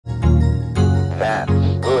That's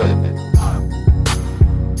good.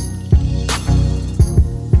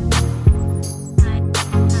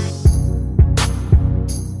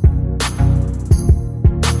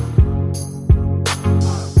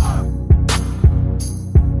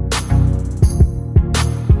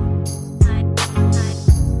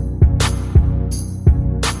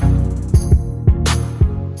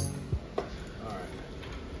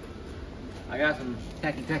 I got some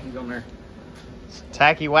tacky tackies on there.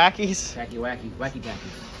 Tacky wackies? Tacky wacky, wacky tackies.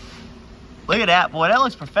 Look at that, boy. That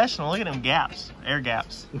looks professional. Look at them gaps, air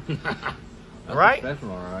gaps. Right?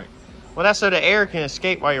 Professional, all right. Well, that's so the air can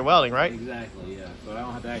escape while you're welding, right? Exactly, yeah. So I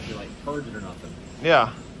don't have to actually like purge it or nothing.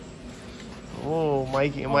 Yeah. Oh,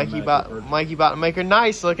 Mikey about to make her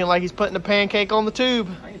nice, looking like he's putting a pancake on the tube.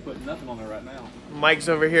 I ain't putting nothing on there right now. Mike's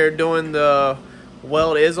over here doing the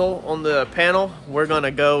weld izzle on the panel. We're gonna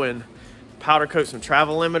go and powder coat some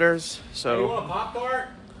travel limiters. So you want a Pop-Tart?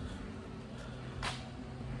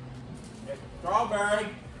 Strawberry.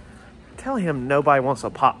 Tell him nobody wants a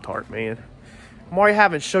Pop-Tart, man. I'm already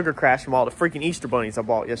having sugar crash from all the freaking Easter bunnies I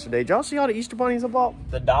bought yesterday. Did y'all see all the Easter bunnies I bought?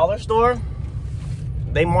 The dollar store,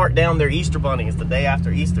 they marked down their Easter bunnies the day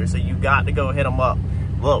after Easter, so you got to go hit them up.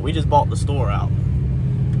 Look, we just bought the store out.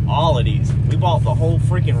 All of these. We bought the whole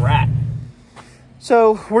freaking rack.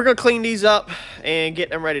 So we're gonna clean these up and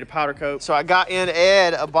get them ready to powder coat. So I got in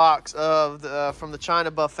Ed a box of from the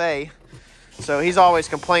China buffet. So he's always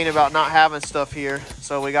complaining about not having stuff here.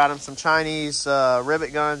 So we got him some Chinese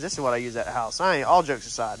rivet guns. This is what I use at the house. All jokes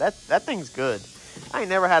aside, that thing's good. I ain't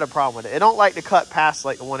never had a problem with it. It don't like to cut past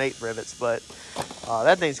like the 1/8 rivets, but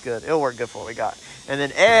that thing's good. It'll work good for what we got. And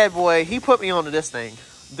then Ed, boy, he put me onto this thing.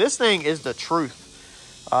 This thing is the truth.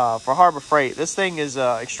 For Harbor Freight. This thing is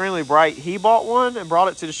extremely bright. He bought one and brought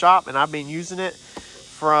it to the shop, and I've been using it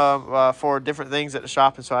for different things at the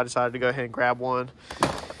shop, and so I decided to go ahead and grab one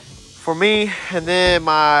for me. And then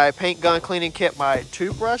my paint gun cleaning kit, my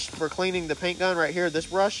toothbrush for cleaning the paint gun right here, this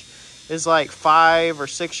brush is like 5 or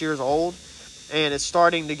 6 years old, and it's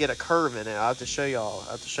starting to get a curve in it. I'll have to show y'all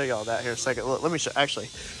that here in a second. Look, let me show, actually,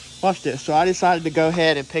 watch this. So I decided to go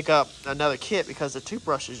ahead and pick up another kit because the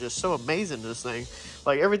toothbrush is just so amazing, this thing.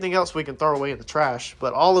 Like everything else we can throw away in the trash,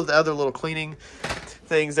 but all of the other little cleaning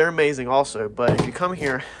things, they're amazing also. But if you come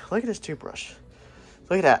here, look at this toothbrush.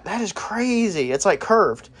 Look at that. That is crazy. It's like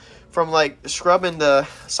curved from like scrubbing the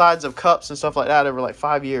sides of cups and stuff like that over like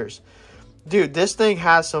 5 years. Dude, this thing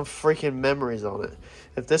has some freaking memories on it.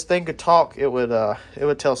 If this thing could talk, it would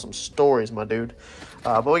tell some stories, my dude.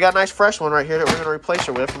 But we got a nice fresh one right here that we're going to replace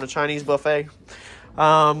her with from the Chinese buffet.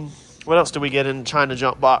 What else did we get in the China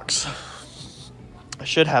jump box? I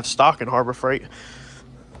should have stock in Harbor Freight.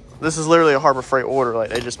 This is literally a Harbor Freight order. Like,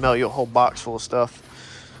 they just mail you a whole box full of stuff.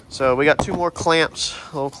 So we got 2 more clamps,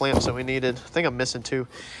 little clamps that we needed. I think I'm missing 2.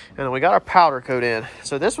 And then we got our powder coat in.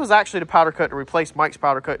 So this was actually the powder coat to replace Mike's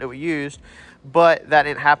powder coat that we used, but that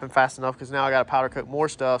didn't happen fast enough because now I got to powder coat more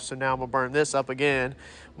stuff. So now I'm going to burn this up again.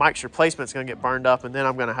 Mike's replacement's going to get burned up, and then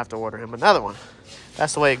I'm going to have to order him another one.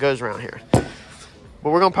 That's the way it goes around here. But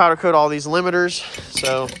we're going to powder coat all these limiters.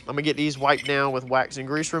 So I'm going to get these wiped down with wax and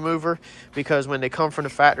grease remover because when they come from the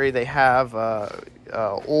factory, they have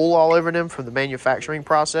oil all over them from the manufacturing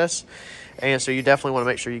process. And so you definitely want to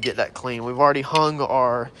make sure you get that clean. We've already hung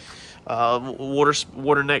our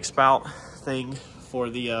water neck spout thing for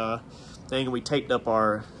the thing. We taped up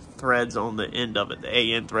our threads on the end of it, the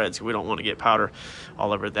AN threads, so we don't want to get powder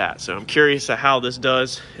all over that. So I'm curious to how this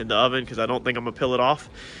does in the oven because I don't think I'm going to peel it off.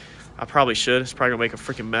 I probably should. It's probably going to make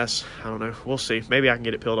a freaking mess. I don't know. We'll see. Maybe I can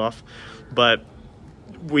get it peeled off. But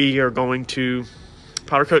we are going to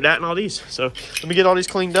powder coat that and all these. So let me get all these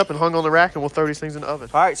cleaned up and hung on the rack, and we'll throw these things in the oven.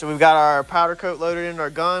 All right, so we've got our powder coat loaded in our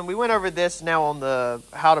gun. We went over this now on the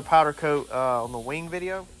how to powder coat on the wing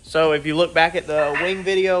video. So if you look back at the wing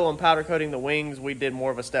video on powder coating the wings, we did more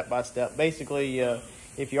of a step-by-step. Basically,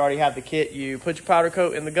 if you already have the kit, you put your powder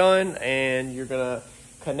coat in the gun, and you're going to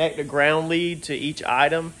connect a ground lead to each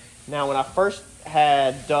item. Now, when I first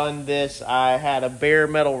had done this, I had a bare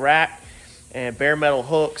metal rack and bare metal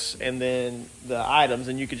hooks and then the items,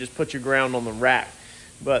 and you could just put your ground on the rack.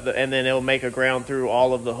 And then it'll make a ground through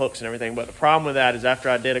all of the hooks and everything. But the problem with that is after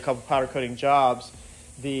I did a couple powder coating jobs,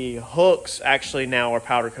 the hooks actually now are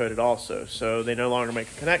powder coated also. So they no longer make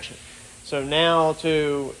a connection. So now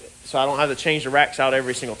so I don't have to change the racks out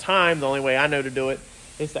every single time. The only way I know to do it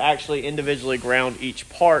is to actually individually ground each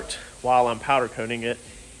part while I'm powder coating it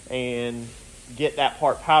and get that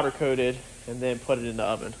part powder coated and then put it in the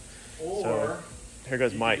oven. Or so, here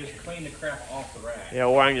goes Mike. Just clean the crap off the rack. Yeah,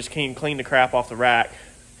 or I can just clean the crap off the rack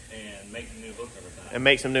and make some new hooks every time. And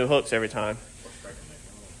make some new hooks every time.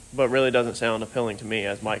 But really doesn't sound appealing to me,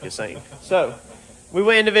 as Mike is saying. So we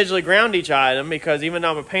would individually ground each item because even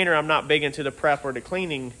though I'm a painter, I'm not big into the prep or the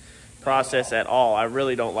cleaning process at all. I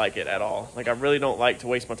really don't like it at all. Like, I really don't like to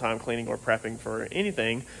waste my time cleaning or prepping for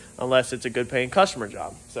anything unless it's a good paying customer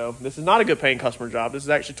job. So this is not a good paying customer job. This is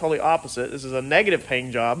actually totally opposite. This is a negative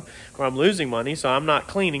paying job where I'm losing money, so I'm not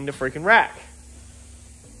cleaning the freaking rack.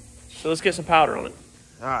 So let's get some powder on it.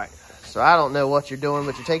 All right, so I don't know what you're doing,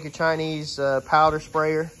 but you take your Chinese powder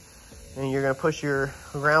sprayer and you're gonna push your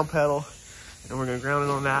ground pedal and we're gonna ground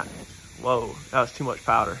it on that. Whoa, that was too much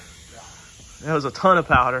powder. That was a ton of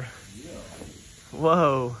powder.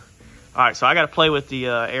 Whoa. All right, so I got to play with the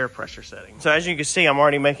air pressure setting. So as you can see, I'm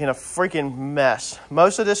already making a freaking mess.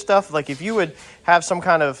 Most of this stuff, like if you would have some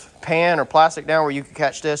kind of pan or plastic down where you could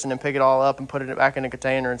catch this and then pick it all up and put it back in a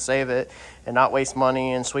container and save it and not waste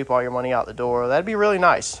money and sweep all your money out the door, that'd be really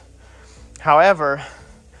nice. However,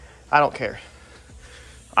 I don't care.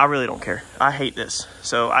 I really don't care. I hate this.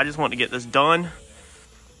 So I just want to get this done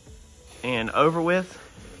and over with.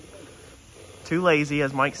 Too lazy,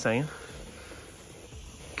 as Mike's saying.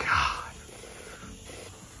 God.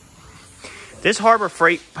 This Harbor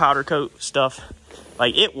Freight powder coat stuff,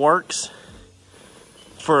 like, it works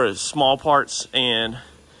for small parts, and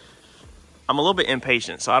I'm a little bit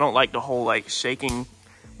impatient, so I don't like the whole, like, shaking.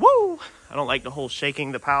 Woo! I don't like the whole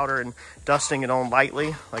shaking the powder and dusting it on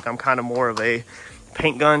lightly. Like, I'm kind of more of a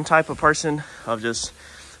paint gun type of person of just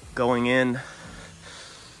going in.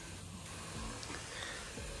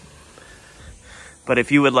 But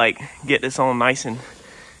if you would, like, get this on nice and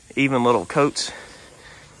even little coats,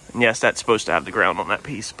 and yes, that's supposed to have the ground on that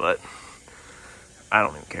piece, but I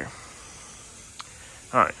don't even care.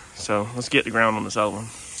 All right, so let's get the ground on this other one.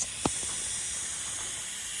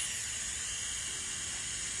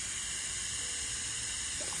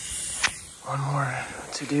 One more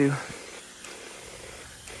to do.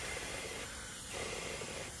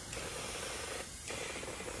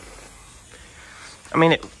 I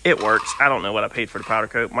mean, it works. I don't know what I paid for the powder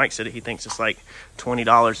coat. Mike said he thinks it's like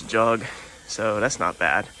 $20 a jug, so that's not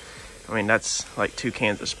bad. I mean, that's like 2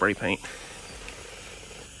 cans of spray paint.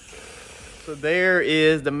 So there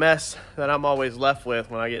is the mess that I'm always left with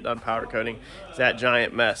when I get done powder coating. It's that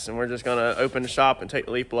giant mess, and we're just gonna open the shop and take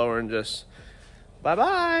the leaf blower and just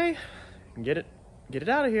bye-bye and get it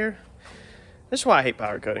out of here. This is why I hate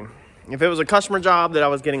powder coating. If it was a customer job that I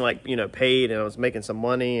was getting, like, you know, paid and I was making some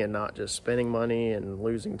money and not just spending money and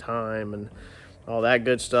losing time and all that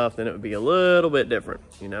good stuff, then it would be a little bit different,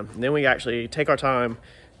 you know. And then we actually take our time,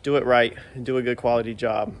 do it right, and do a good quality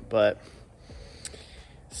job. But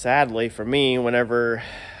sadly for me, whenever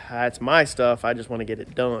it's my stuff, I just want to get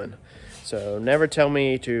it done. So never tell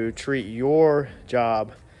me to treat your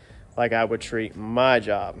job like I would treat my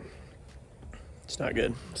job. It's not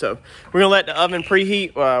good. So we're gonna let the oven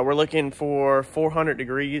preheat. We're looking for 400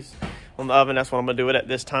 degrees on the oven. That's what I'm gonna do it at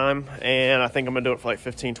this time, and I think I'm gonna do it for like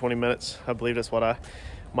 15-20 minutes. I believe that's what I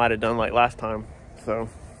might have done like last time. So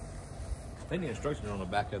I think the instructions are on the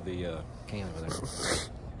back of the can over there.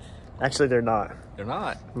 Actually, they're not. They're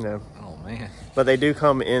not? No. Oh man. But they do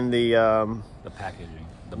come in the packaging.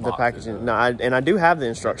 The packaging. No, and I do have the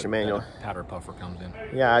instruction manual. The powder puffer comes in.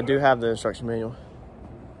 Yeah, I do have the instruction manual.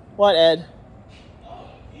 What, Ed?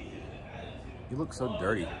 You look so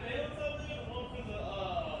dirty.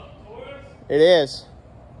 It is.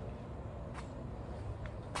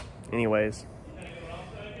 Anyways.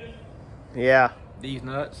 Yeah. These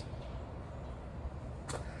nuts.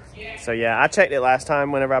 So yeah, I checked it last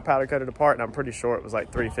time whenever I powder coated the part, and I'm pretty sure it was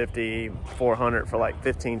like 350, 400 for like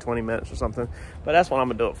 15-20 minutes or something. But that's what I'm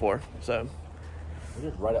gonna do it for. So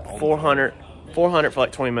 400 for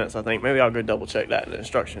like 20 minutes, I think. Maybe I'll go double check that in the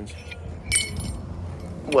instructions.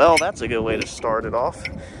 Well, that's a good way to start it off.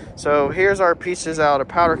 So here's our pieces out of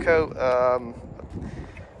powder coat.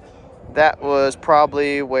 That was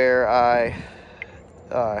probably where I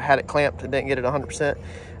had it clamped and didn't get it 100%.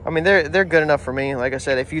 I mean, they're good enough for me. Like I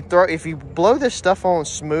said, if you blow this stuff on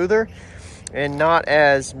smoother and not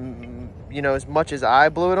as, you know, as much as I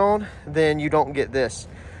blew it on, then you don't get this.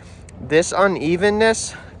 This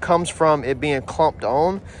unevenness comes from it being clumped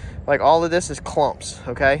on. Like, all of this is clumps,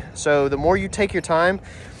 okay? So the more you take your time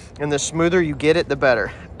and the smoother you get it, the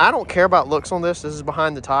better. I don't care about looks on this. This is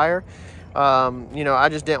behind the tire. You know, I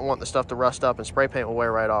just didn't want the stuff to rust up, and spray paint will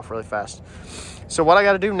wear right off really fast. So what I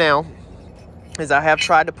got to do now is I have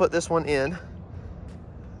tried to put this one in,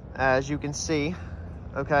 as you can see,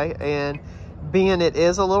 okay? And being it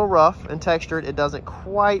is a little rough and textured, it doesn't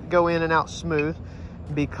quite go in and out smooth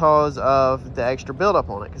because of the extra buildup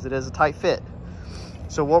on it, because it is a tight fit.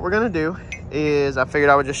 So what we're gonna do is, I figured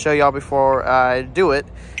I would just show y'all before I do it,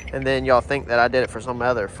 and then y'all think that I did it for some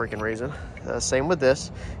other freaking reason. Same with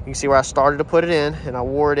this. You can see where I started to put it in, and I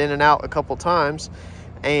wore it in and out a couple times.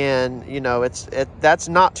 And, you know, that's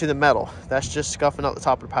not to the metal. That's just scuffing up the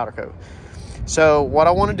top of the powder coat. So what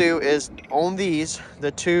I want to do is on these,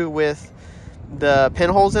 the two with the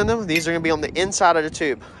pinholes in them, these are going to be on the inside of the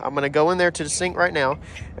tube. I'm going to go in there to the sink right now,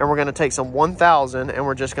 and we're going to take some 1000 and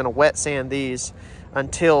we're just going to wet sand these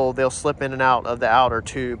until they'll slip in and out of the outer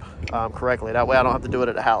tube correctly. That way I don't have to do it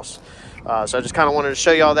at the house. So I just kind of wanted to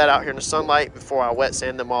show y'all that out here in the sunlight before I wet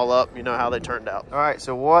sand them all up. You know how they turned out. All right,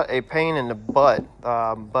 so what a pain in the butt,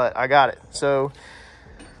 but I got it. So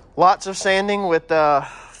lots of sanding with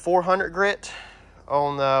 400 grit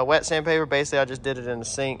on the wet sandpaper. Basically, I just did it in the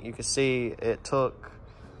sink. You can see it took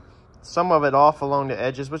some of it off along the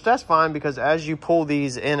edges, which that's fine because as you pull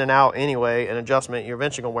these in and out anyway, an adjustment, you're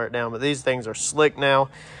eventually gonna wear it down. But these things are slick now.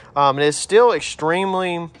 It is still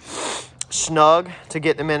extremely snug to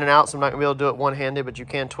get them in and out, so I'm not gonna be able to do it one-handed, but you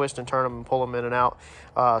can twist and turn them and pull them in and out,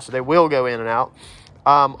 so they will go in and out.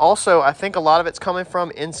 Also, I think a lot of it's coming from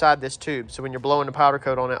inside this tube. So when you're blowing the powder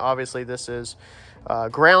coat on it, obviously this is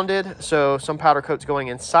grounded, so some powder coat's going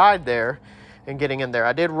inside there and getting in there.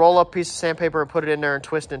 I did roll up a piece of sandpaper and put it in there and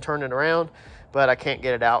twist and turn it around, but I can't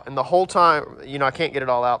get it out. And the whole time, you know, I can't get it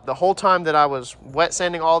all out. The whole time that I was wet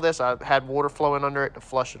sanding all this, I had water flowing under it to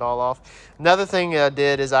flush it all off. Another thing I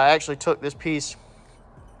did is I actually took this piece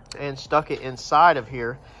and stuck it inside of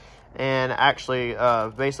here and actually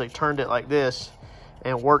basically turned it like this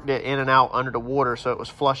and worked it in and out under the water, so it was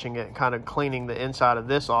flushing it and kind of cleaning the inside of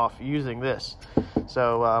this off using this.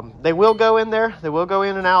 So they will go in there. They will go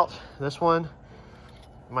in and out. This one,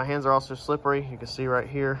 my hands are also slippery. You can see right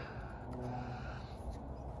here.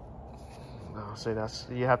 Oh, see,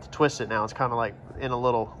 you have to twist it now. It's kind of like in a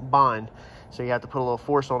little bind, so you have to put a little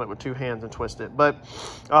force on it with two hands and twist it. But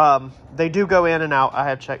they do go in and out. I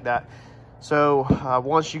have checked that. So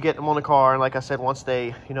once you get them on the car, and like I said, once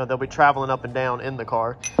they, you know, they'll be traveling up and down in the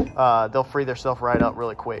car, they'll free themselves right up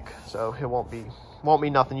really quick. So it won't be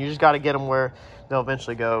nothing. You just got to get them where they'll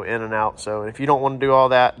eventually go in and out. So if you don't want to do all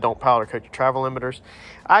that, don't powder coat your travel limiters.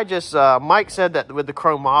 I just Mike said that with the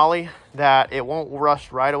Chromoly that it won't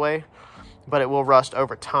rust right away, but it will rust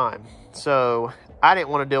over time. So I didn't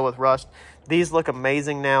want to deal with rust. These look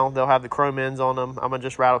amazing now. They'll have the chrome ends on them. I'm gonna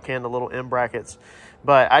just rattle can the little end brackets.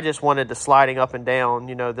 But I just wanted the sliding up and down.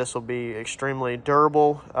 You know, this will be extremely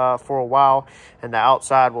durable for a while, and the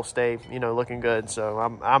outside will stay, you know, looking good. So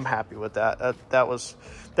I'm happy with that. That was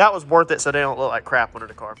worth it, so they don't look like crap under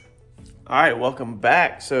the car. All right, welcome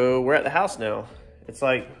back. So we're at the house now. It's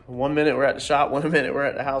like 1 minute we're at the shop, 1 minute we're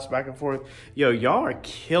at the house, back and forth. Yo, y'all are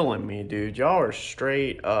killing me, dude. Y'all are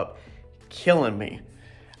straight up killing me.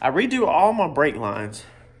 I redo all my brake lines,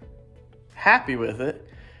 happy with it.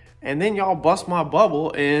 And then y'all bust my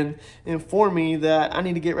bubble and inform me that I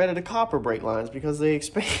need to get rid of the copper brake lines because they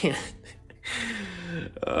expand.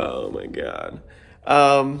 Oh my God.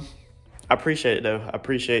 I appreciate it though. I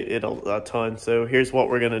appreciate it a ton. So here's what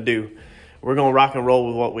we're gonna do. We're gonna rock and roll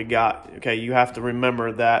with what we got. Okay, you have to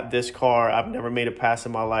remember that this car, I've never made a pass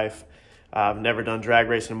in my life. I've never done drag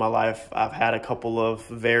racing in my life. I've had a couple of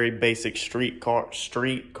very basic street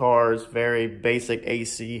cars, very basic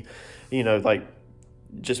AC, you know, like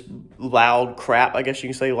just loud crap, I guess you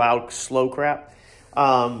can say, loud, slow crap.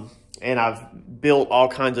 And I've built all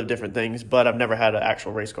kinds of different things, but I've never had an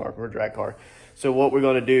actual race car or drag car. So what we're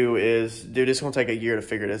going to do is, dude, it's going to take a year to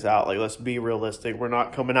figure this out. Like, let's be realistic. We're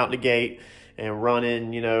not coming out the gate and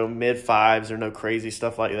running, you know, mid-fives or no crazy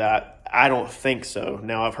stuff like that. I don't think so.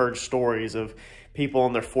 Now, I've heard stories of people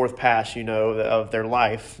on their fourth pass, you know, of their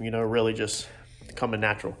life, you know, really just coming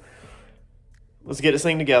natural. Let's get this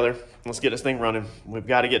thing together. Let's get this thing running. We've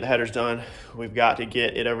got to get the headers done. We've got to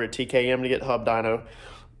get it over at TKM to get the hub dyno.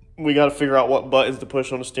 We got to figure out what buttons to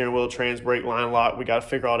push on the steering wheel, trans brake, line lock. We got to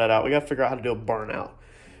figure all that out. We got to figure out how to do a burnout.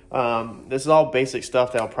 This is all basic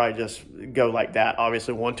stuff that'll probably just go like that.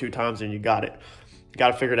 Obviously, 1-2 times and you got it.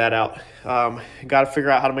 Got to figure that out. Got to figure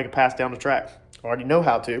out how to make a pass down the track. Already know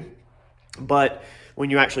how to, but when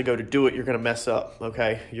you actually go to do it, you're going to mess up.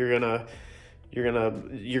 Okay, you're gonna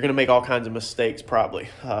make all kinds of mistakes probably.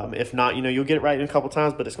 If not, you know, you'll get it right in a couple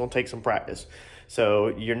times, but it's going to take some practice. So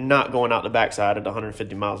you're not going out the backside at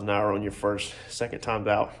 150 miles an hour on your second time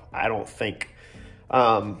out, I don't think.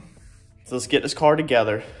 So let's get this car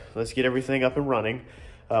together. Let's get everything up and running.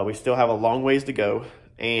 We still have a long ways to go.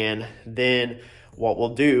 And then what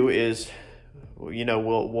we'll do is, you know,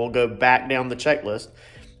 we'll go back down the checklist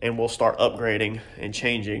and we'll start upgrading and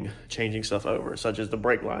changing stuff over, such as the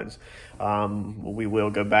brake lines. We will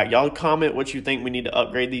go back. Y'all comment what you think we need to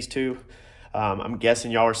upgrade these to. I'm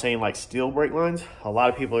guessing y'all are saying like steel brake lines. A lot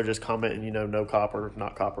of people are just commenting, you know, no copper,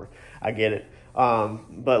 not copper. I get it.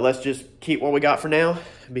 But let's just keep what we got for now,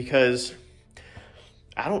 because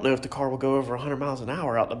I don't know if the car will go over 100 miles an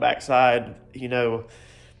hour out the backside, you know,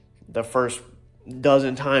 the first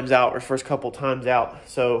dozen times out or first couple times out.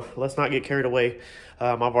 So let's not get carried away.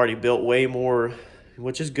 I've already built way more,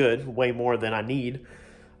 which is good, way more than I need.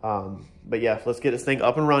 But yeah, let's get this thing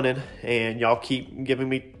up and running, and y'all keep giving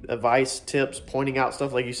me advice, tips, pointing out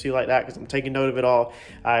stuff like you see like that, because I'm taking note of it all.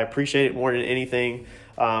 I appreciate it more than anything.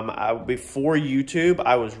 Before YouTube,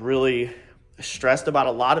 I was really stressed about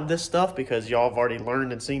a lot of this stuff, because y'all have already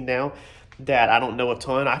learned and seen now that I don't know a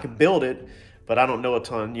ton. I can build it, but I don't know a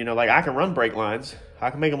ton. You know, like I can run brake lines.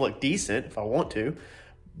 I can make them look decent if I want to,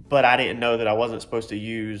 but I didn't know that I wasn't supposed to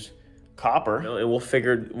use copper, and we'll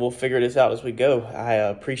figure this out as we go. I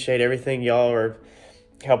appreciate everything y'all are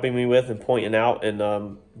helping me with and pointing out,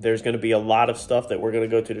 and there's going to be a lot of stuff that we're going to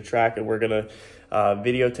go to the track, and we're going to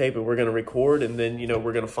videotape, and we're going to record, and then, you know,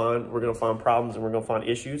 we're going to find problems, and we're going to find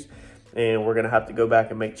issues, and we're going to have to go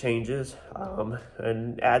back and make changes,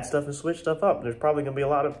 and add stuff and switch stuff up. There's probably going to be a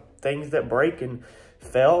lot of things that break and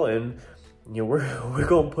fail, and you know, we're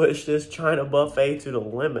going to push this China buffet to the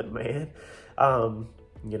limit, man.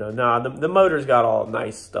 You know, nah, the motor's got all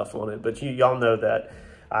nice stuff on it, but y'all know that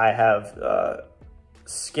I have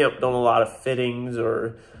skimped on a lot of fittings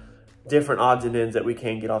or different odds and ends that we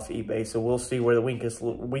can't get off eBay. So we'll see where the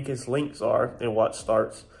weakest links are and what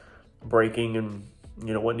starts breaking, and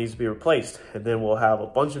you know, what needs to be replaced. And then we'll have a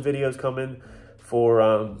bunch of videos coming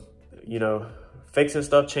for you know, fixing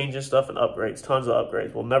stuff, changing stuff, and upgrades. Tons of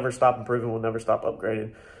upgrades. We'll never stop improving. We'll never stop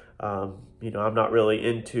upgrading. You know, I'm not really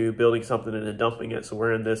into building something and then dumping it. So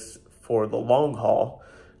we're in this for the long haul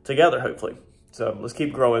together, hopefully. So let's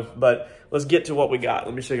keep growing, but let's get to what we got.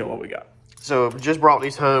 Let me show you what we got. So just brought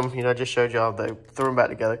these home. You know, I just showed y'all, they threw them back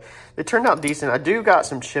together. They turned out decent. I do got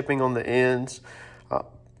some chipping on the ends.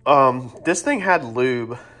 This thing had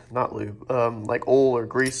like oil or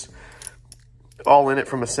grease all in it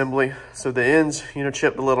from assembly. So the ends, you know,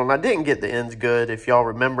 chipped a little, and I didn't get the ends good. If y'all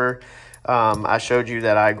remember, I showed you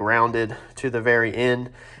that I grounded to the very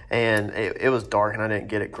end, and it was dark and I didn't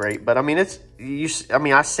get it great. But I mean,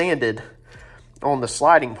 I sanded on the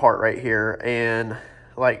sliding part right here and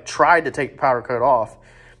like tried to take the powder coat off,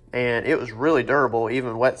 and it was really durable,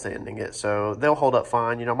 even wet sanding it. So they'll hold up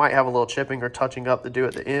fine. You know, might have a little chipping or touching up to do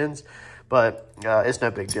at the ends, but it's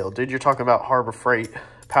no big deal. Dude, you're talking about Harbor Freight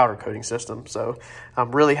powder coating system. So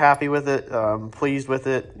I'm really happy with it, pleased with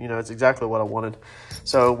it. You know, it's exactly what I wanted.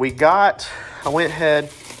 So I went ahead,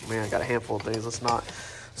 man, I got a handful of things. Let's not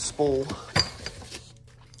spoil.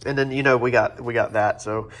 And then, you know, we got that.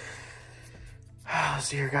 So let's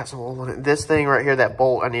see here, got some oil on it. This thing right here, that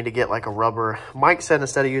bolt, I need to get like a rubber. Mike said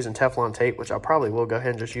instead of using Teflon tape, which I probably will go ahead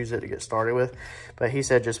and just use it to get started with, but he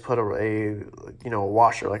said just put a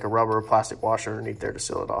washer, like a rubber or plastic washer underneath there to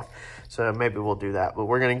seal it off. So maybe we'll do that. But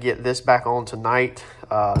we're going to get this back on tonight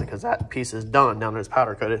because that piece is done. Now that it's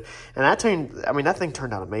powder coated. And that thing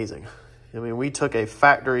turned out amazing. I mean, we took a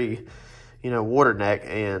factory, you know, water neck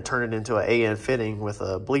and turned it into an AN fitting with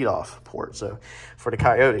a bleed off port. So for the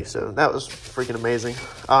Coyote. So that was freaking amazing.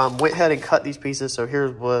 Went ahead and cut these pieces. So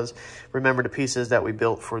here remember the pieces that we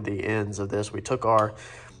built for the ends of this. We took our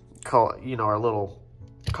little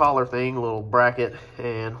collar thing, little bracket,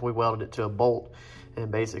 and we welded it to a bolt. And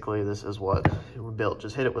basically this is what we built.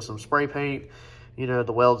 Just hit it with some spray paint. You know,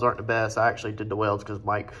 the welds aren't the best. I actually did the welds because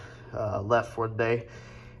Mike left for the day.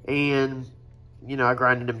 And, you know, I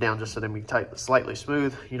grinded them down just so they be tight, slightly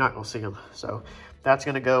smooth. You're not going to see them. So that's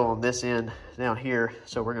going to go on this end down here.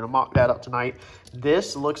 So we're going to mock that up tonight.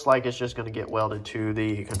 This looks like it's just going to get welded to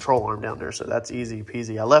the control arm down there. So that's easy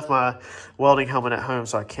peasy. I left my welding helmet at home,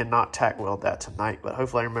 so I cannot tack weld that tonight. But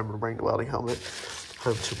hopefully I remember to bring the welding helmet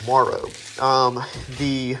home tomorrow.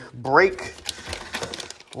 The brake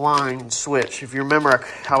line switch, if you remember,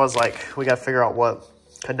 I was like, we got to figure out what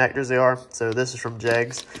connectors they are. So this is from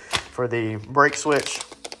Jegs for the brake switch.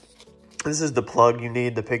 This is the plug you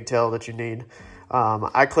need, the pigtail that you need.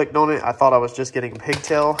 I clicked on it. I thought I was just getting a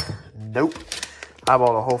pigtail. Nope. I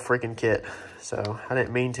bought a whole freaking kit. So I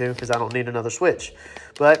didn't mean to, because I don't need another switch.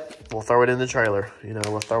 But we'll throw it in the trailer. You know,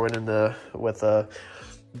 we'll throw it in with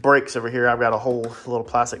brakes over here. I've got a whole little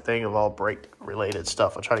plastic thing of all brake related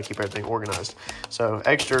stuff. I try to keep everything organized. So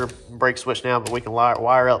extra brake switch now, but we can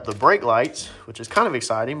wire up the brake lights, which is kind of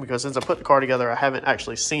exciting because since I put the car together, I haven't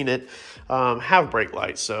actually seen it have brake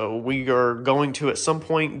lights. So we are going to at some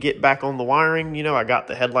point get back on the wiring. You know, I got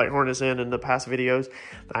the headlight harness in the past videos.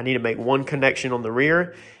 I need to make one connection on the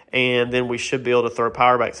rear, and then we should be able to throw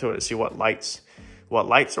power back to it and see what lights what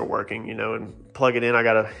lights are working, you know, and plug it in. I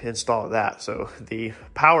got to install that. So the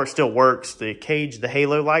power still works. The cage, the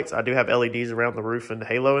halo lights, I do have LEDs around the roof and the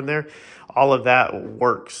halo in there. All of that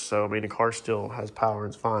works. So, I mean, the car still has power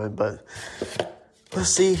and it's fine. But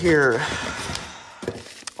let's see here.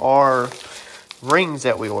 Our rings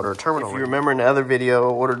that we ordered, terminal rings. If you remember in the other video,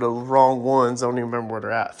 I ordered the wrong ones. I don't even remember where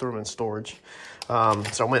they're at. Threw them in storage. So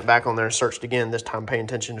I went back on there and searched again, this time paying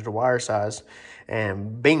attention to the wire size.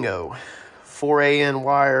 And bingo. 4AN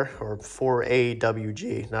wire, or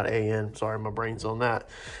 4AWG, not AN, sorry, my brain's on that.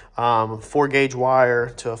 4-gauge wire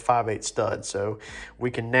to a 5/8 stud. So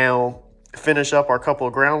we can now finish up our couple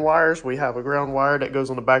of ground wires. We have a ground wire that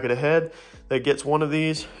goes on the back of the head that gets one of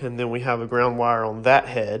these, and then we have a ground wire on that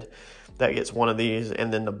head that gets one of these,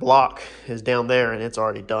 and then the block is down there and it's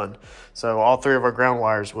already done. So all 3 of our ground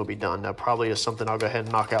wires will be done. That probably is something I'll go ahead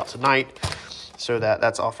and knock out tonight, so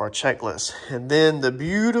that's off our checklist. And then the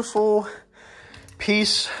beautiful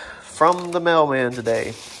piece from the mailman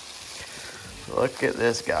today. Look at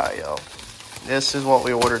this guy, yo. This is what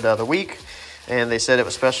we ordered the other week, and they said it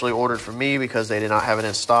was specially ordered for me because they did not have it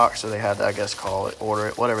in stock, so they had to, I guess, call it, order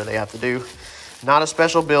it, whatever they have to do. Not a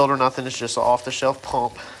special build or nothing, it's just an off-the-shelf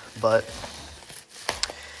pump, but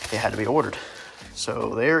it had to be ordered.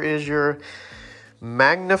 So there is your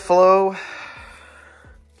MagnaFlow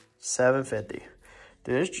 750.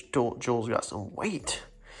 Dude, this Jules got some weight.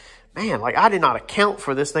 Man, like I did not account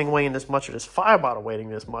for this thing weighing this much or this fire bottle weighing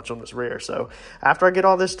this much on this rear. So after I get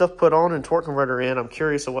all this stuff put on and torque converter in, I'm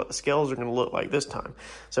curious of what the scales are going to look like this time.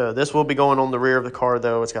 So this will be going on the rear of the car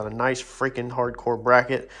though. It's got a nice freaking hardcore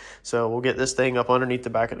bracket. So we'll get this thing up underneath the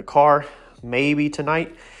back of the car maybe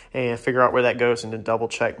tonight and figure out where that goes, and then double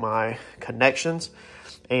check my connections.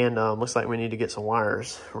 And looks like we need to get some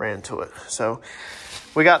wires ran to it. So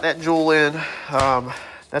we got that jewel in.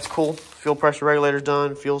 That's cool. Fuel pressure regulator's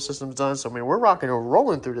done. Fuel system's done. So, I mean, we're rocking and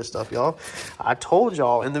rolling through this stuff, y'all. I told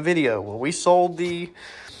y'all in the video, when we sold the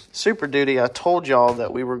Super Duty, I told y'all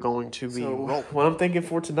that we were going to be rolling. What I'm thinking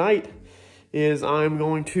for tonight is I'm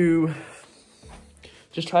going to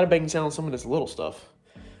just try to bang down some of this little stuff.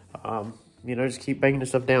 You know, just keep banging this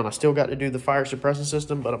stuff down. I still got to do the fire suppression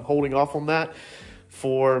system, but I'm holding off on that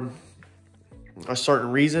for a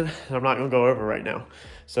certain reason, and I'm not going to go over right now.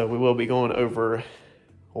 So we will be going over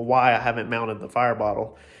why I haven't mounted the fire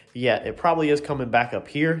bottle yet. It probably is coming back up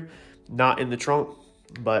here, not in the trunk,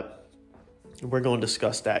 but we're going to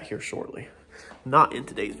discuss that here shortly. Not in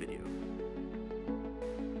today's video.